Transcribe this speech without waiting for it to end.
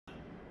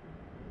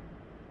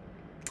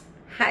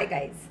Hi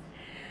guys,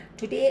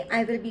 today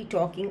I will be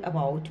talking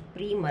about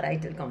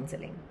premarital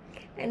counseling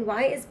and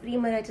why is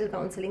premarital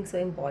counseling so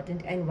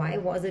important and why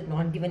was it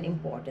not given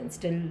importance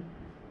till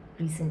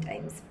recent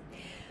times.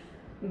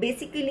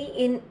 Basically,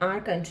 in our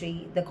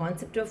country, the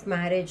concept of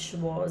marriage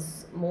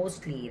was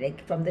mostly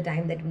like from the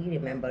time that we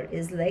remember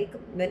is like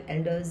when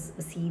elders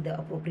see the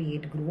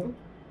appropriate groom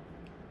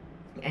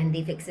and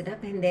they fix it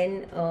up, and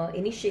then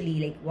initially,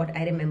 like what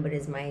I remember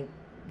is my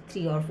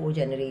 3 or 4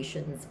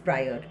 generations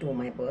prior to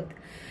my birth,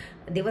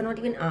 they were not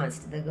even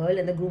asked, the girl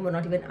and the groom were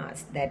not even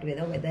asked that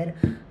whether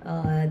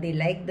they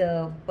like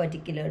the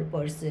particular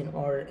person,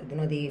 or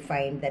they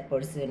find that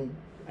person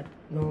you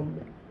know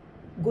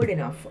good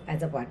enough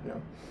as a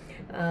partner.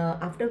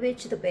 After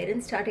which the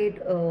parents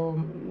started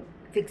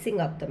fixing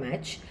up the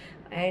match,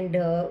 and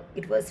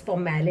it was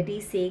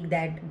formality's sake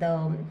that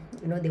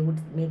they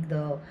would make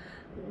the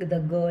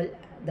girl,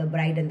 the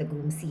bride and the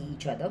groom see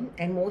each other,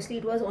 and mostly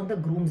it was on the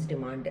groom's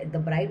demand. The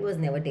bride was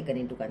never taken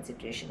into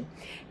consideration.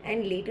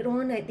 And later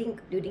on, I think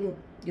during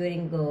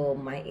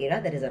my era,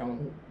 that is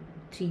around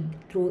 3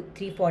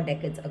 4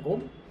 decades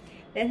ago,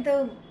 then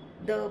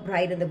the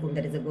bride and the groom,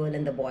 that is the girl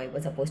and the boy,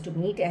 were supposed to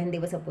meet, and they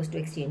were supposed to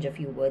exchange a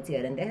few words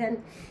here and there,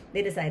 and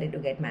they decided to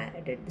get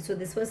married. So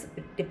this was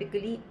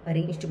typically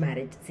arranged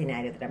marriage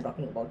scenario that I'm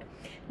talking about.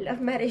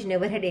 Love marriage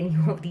never had any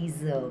of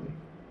these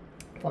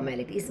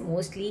formalities.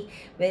 Mostly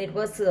when it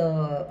was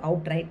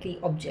outrightly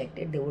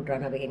objected, they would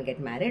run away and get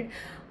married,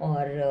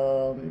 or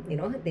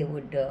they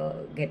would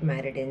get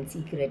married in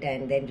secret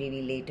and then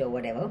reveal later,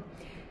 whatever.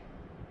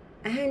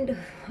 And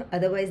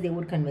otherwise they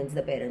would convince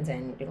the parents,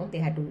 and they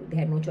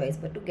had no choice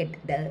but to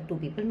get the two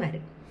people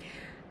married.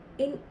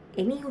 In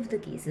any of the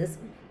cases,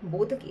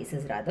 both the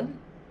cases rather,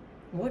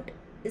 what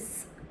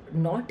is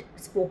not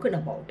spoken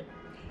about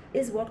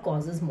is what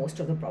causes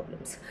most of the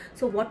problems.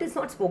 So what is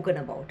not spoken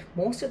about?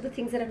 Most of the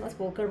things that are not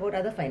spoken about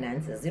are the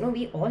finances.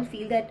 We all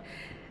feel that,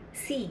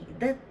 see,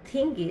 the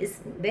thing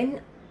is,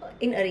 when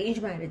in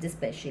arranged marriage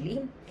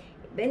especially,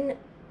 when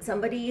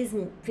somebody is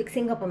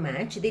fixing up a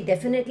match, they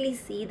definitely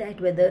see that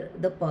whether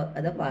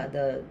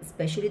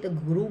especially the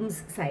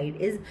groom's side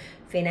is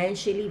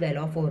financially well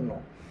off or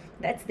no.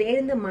 That's there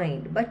in the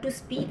mind. But to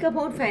speak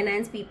about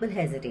finance, people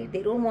hesitate.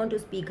 They don't want to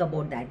speak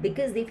about that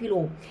because they feel,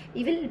 oh,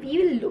 we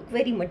will look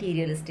very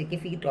materialistic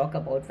if we talk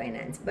about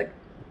finance. But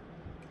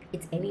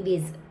it's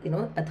anyways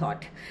a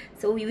thought.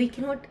 So we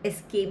cannot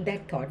escape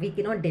that thought. We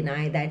cannot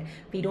deny that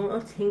we do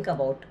not think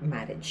about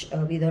marriage.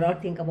 We do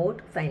not think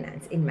about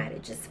finance in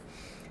marriages.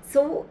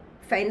 So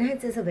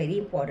finance is a very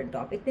important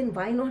topic. Then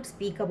why not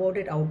speak about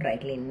it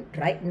outrightly?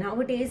 Right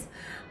nowadays,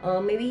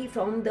 maybe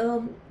from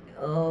the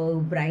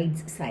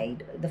bride's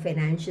side, the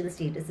financial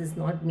status is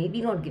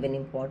maybe not given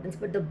importance,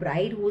 but the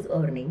bride who's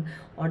earning,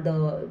 or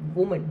the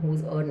woman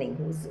who's earning,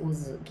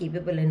 who's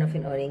capable enough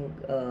in earning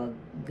a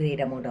great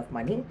amount of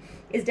money,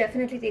 is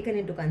definitely taken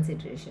into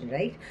consideration,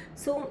 right?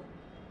 So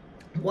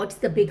what's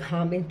the big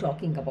harm in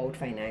talking about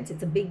finance?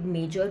 It's a big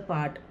major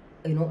part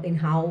in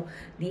how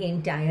the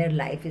entire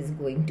life is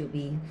going to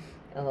be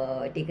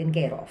taken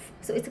care of.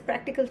 So it's a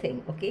practical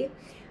thing, okay?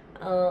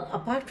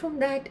 Apart from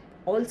that,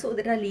 also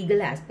there are legal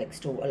aspects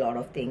to a lot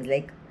of things,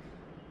 like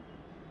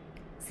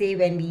say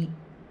when we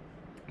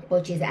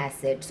purchase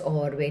assets,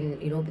 or when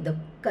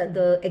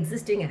the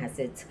existing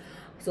assets.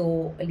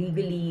 So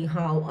legally,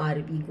 how are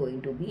we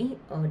going to be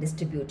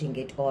distributing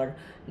it, or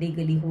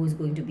legally who is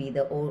going to be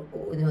the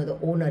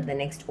owner, the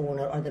next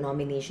owner, or the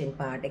nomination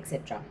part,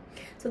 etc.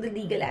 So the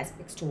legal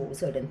aspects to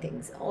certain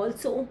things.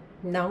 Also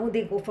now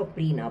they go for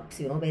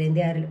prenups, wherein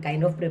they are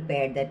kind of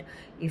prepared that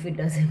if it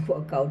doesn't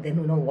work out,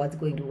 then what's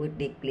going to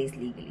take place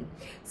legally.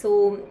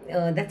 So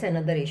that's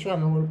another issue.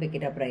 I'm not going to pick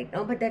it up right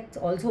now, but that's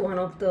also one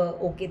of the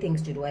okay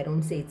things to do. I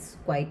don't say it's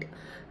quite,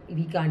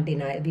 we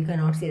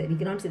cannot say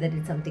that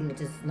it's something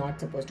which is not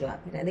supposed to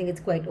happen. I think it's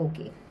quite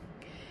okay.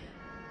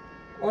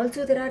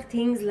 Also, there are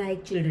things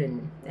like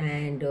children,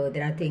 and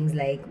there are things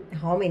like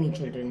how many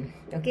children,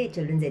 okay,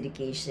 children's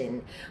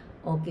education,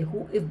 okay,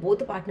 if both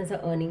the partners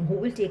are earning, who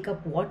will take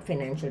up what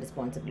financial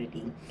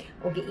responsibility,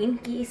 okay, in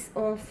case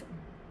of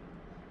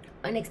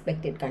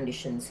unexpected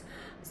conditions.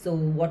 So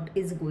what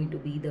is going to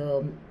be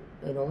the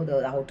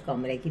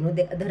outcome, like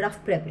the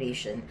rough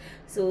preparation.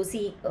 So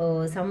see,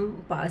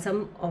 some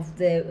of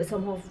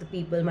the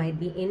people might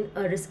be in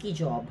a risky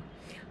job,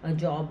 a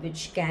job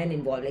which can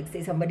involve, like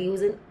say somebody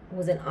who's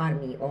an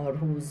army, or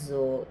who's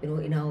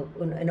in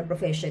a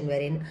profession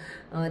wherein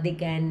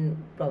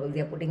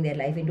they are putting their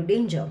life into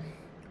danger.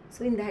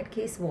 So in that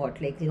case,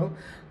 what, like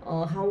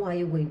how are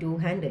you going to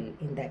handle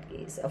in that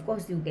case? Of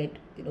course you get,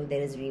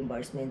 there is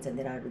reimbursements, and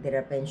there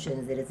are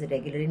pensions, there is a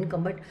regular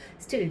income, but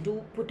still,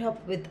 to put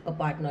up with a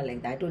partner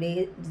like that,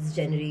 today's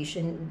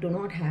generation do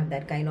not have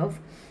that kind of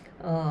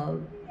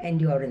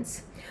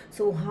endurance.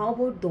 So how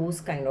about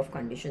those kind of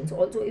conditions?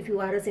 Also, if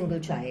you are a single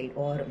child,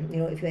 or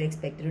if you are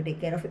expected to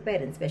take care of your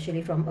parents,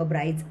 especially from a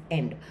bride's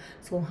end,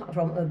 so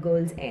from a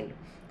girl's end,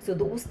 so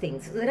those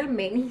things. So there are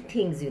many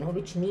things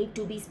which need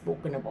to be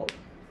spoken about.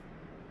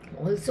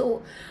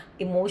 Also,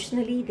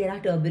 emotionally, there are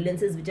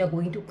turbulences which are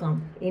going to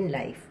come in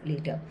life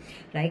later.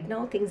 Right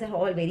now things are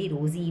all very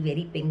rosy,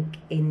 very pink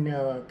in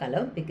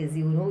color, because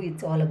you know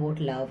it's all about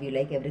love. You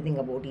like everything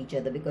about each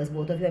other because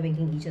both of you are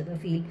making each other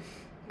feel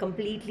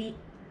completely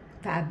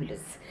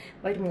fabulous.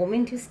 But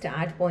moment you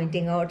start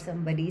pointing out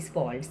somebody's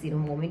faults, you know,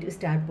 moment you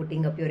start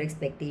putting up your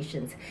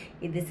expectations,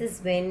 this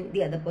is when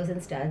the other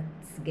person starts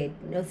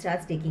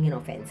taking an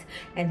offense,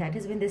 and that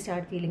is when they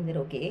start feeling that,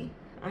 okay,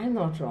 I am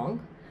not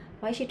wrong,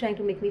 why is she trying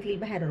to make me feel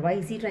bad, or why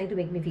is he trying to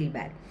make me feel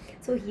bad?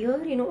 So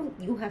here, you know,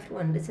 you have to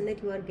understand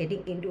that you are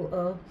getting into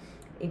a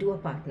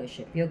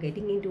partnership, you're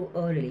getting into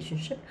a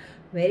relationship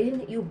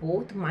wherein you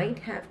both might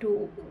have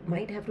to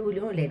you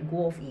know, let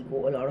go of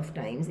ego a lot of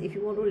times if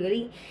you want to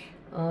really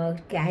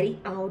carry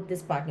out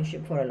this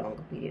partnership for a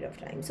longer period of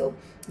time. So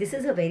this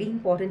is a very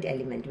important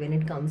element when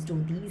it comes to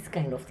these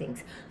kind of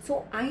things.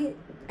 So I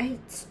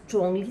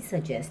strongly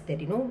suggest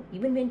that, you know,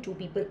 even when two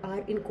people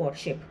are in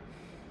courtship,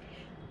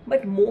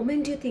 but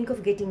moment you think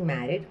of getting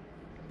married,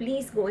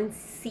 please go and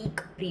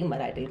seek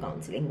premarital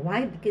counseling.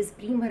 Why? Because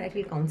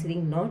premarital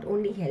counseling not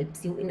only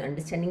helps you in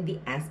understanding the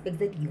aspects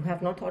that you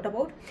have not thought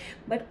about,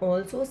 but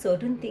also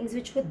certain things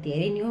which were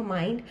there in your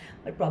mind,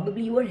 but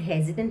probably you were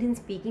hesitant in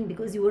speaking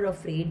because you were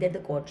afraid that the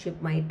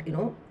courtship might, you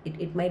know,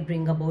 it might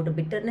bring about a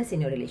bitterness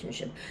in your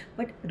relationship.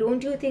 But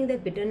don't you think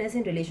that bitterness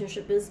in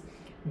relationship is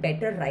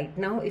better right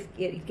now if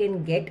it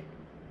can get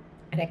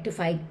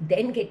rectified,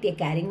 then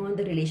carrying on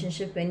the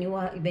relationship when you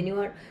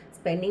are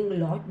spending a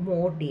lot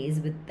more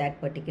days with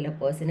that particular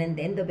person, and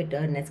then the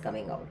bitterness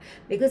coming out?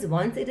 Because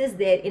once it is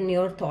there in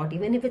your thought,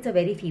 even if it's a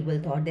very feeble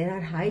thought, there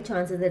are high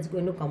chances that it's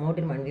going to come out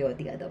in one way or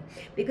the other.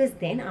 Because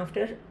then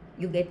after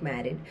you get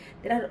married,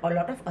 there are a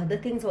lot of other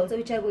things also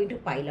which are going to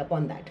pile up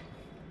on that.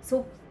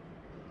 So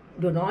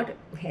do not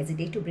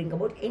hesitate to bring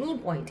about any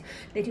point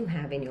that you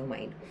have in your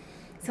mind.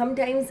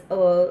 Sometimes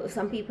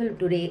some people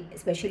today,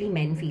 especially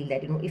men, feel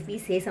that, you know, if we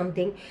say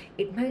something,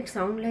 it might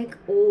sound like,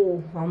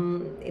 oh,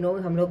 हम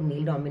लोग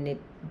male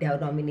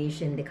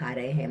domination दिखा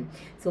रहे हैं.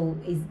 So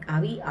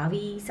are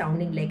we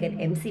sounding like an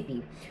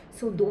MCP?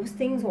 So those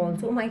things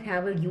also might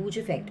have a huge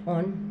effect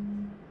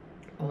on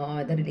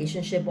the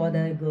relationship, or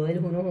the girl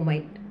who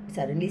might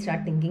suddenly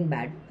start thinking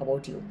bad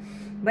about you.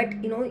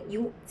 But you know,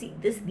 you see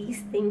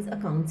these things a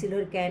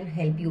counselor can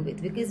help you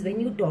with, because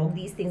when you talk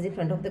these things in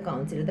front of the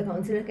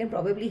counselor can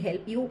probably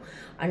help you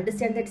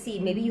understand that, see,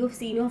 maybe you have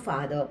seen your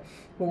father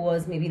who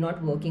was maybe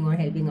not working or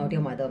helping out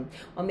your mother,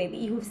 or maybe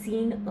you have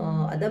seen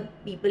other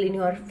people in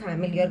your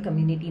family or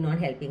community not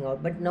helping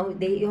out, but now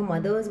your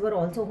mothers were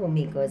also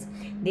homemakers,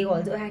 they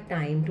also had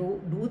time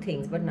to do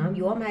things. But now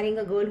you are marrying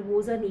a girl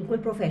who's an equal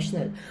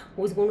professional,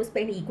 who's going to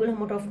spend equal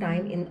amount of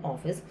time in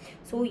office.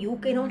 So you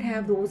cannot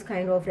have those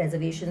kind of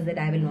reservations that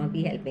I will not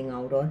be helping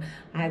out, or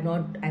I've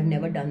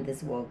never done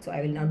this work, so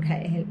I will not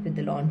help with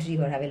the laundry,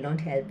 or I will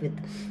not help with,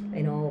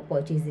 you know,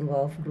 purchasing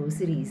of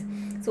groceries.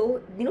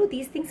 So, you know,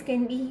 these things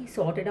can be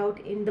sorted out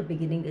in the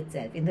beginning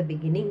itself, in the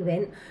beginning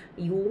when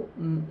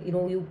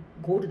you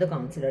go to the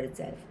counselor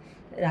itself,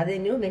 rather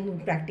than, you know, when you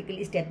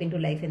practically step into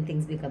life and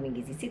things becoming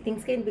easy. See,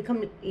 things can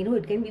become, you know,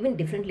 it can be even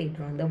different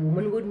later on. The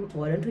woman would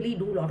voluntarily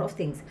do a lot of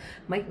things,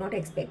 might not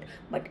expect,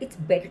 but it's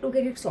better to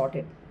get it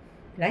sorted,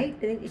 right?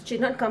 It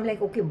should not come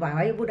like, okay,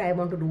 why would I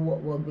want to do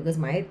work, because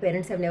my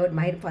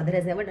father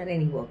has never done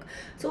any work.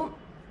 So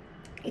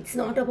it's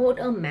not about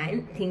a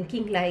man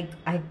thinking like,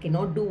 I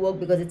cannot do work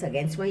because it's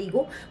against my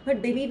ego,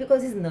 but maybe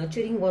because his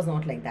nurturing was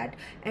not like that.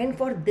 And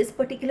for this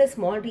particular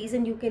small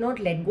reason, you cannot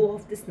let go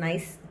of this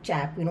nice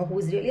chap, you know,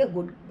 who's really a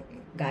good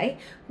guy,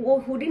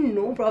 who didn't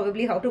know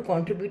probably how to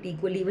contribute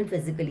equally, even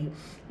physically,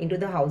 into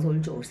the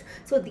household chores.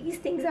 So these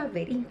things are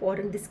very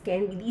important. These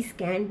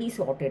can be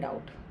sorted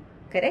out.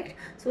 Correct?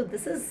 So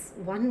this is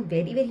one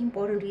very, very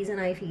important reason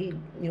I feel,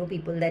 you know,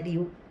 people, that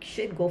you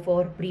should go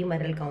for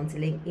premarital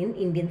counseling in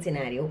Indian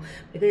scenario,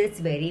 because it's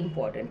very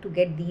important to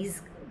get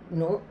these, you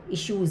know,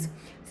 issues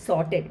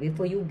sorted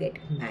before you get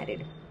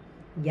married.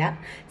 Yeah.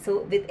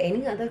 So with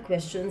any other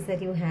questions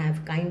that you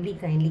have, kindly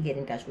get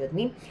in touch with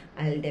me.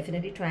 I'll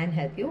definitely try and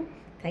help you.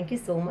 Thank you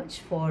so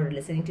much for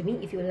listening to me.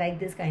 If you like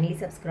this, kindly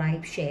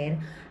subscribe, share,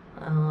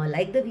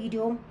 like the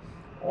video.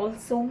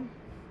 Also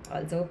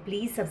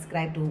please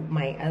subscribe to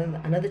my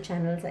another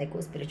channel,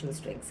 Psycho Spiritual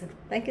Strengths.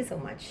 Thank you so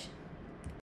much.